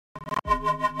Go,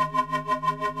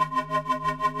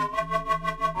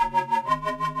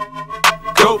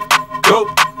 go,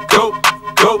 go, go,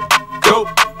 go, go,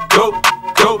 go,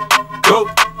 go, go,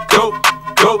 go,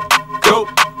 go, go,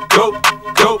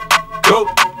 go, go,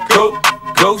 go,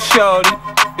 go, shorty,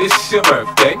 it's your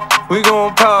birthday. We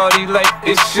gon' party like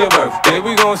it's your birthday.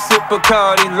 We gon' sip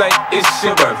Bacardi like it's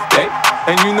your birthday.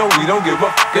 And you know we don't give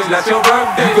up, it's not your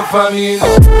birthday. You can find me in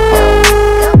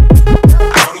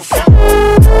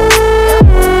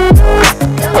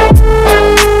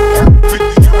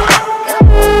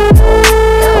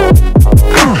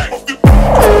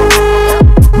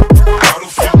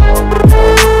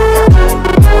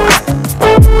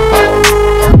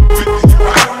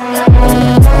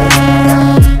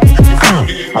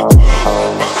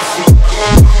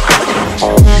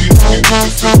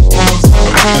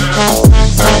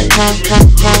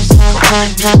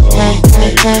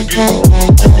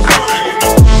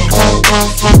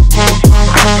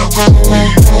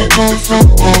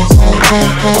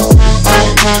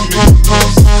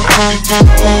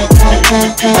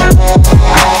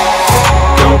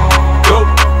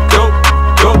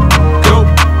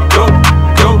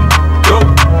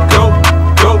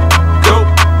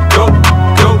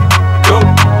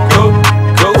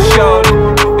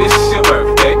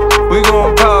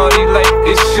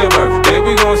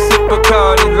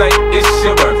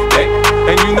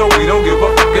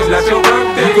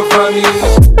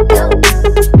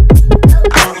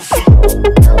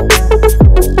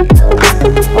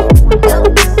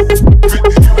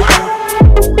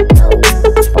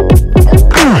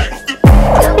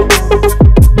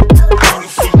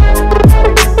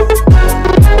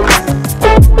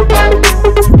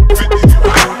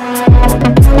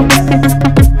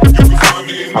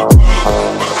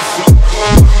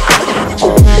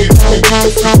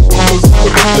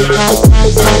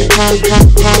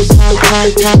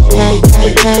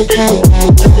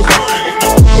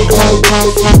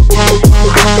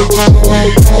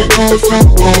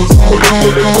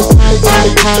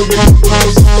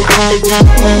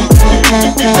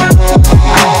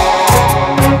Go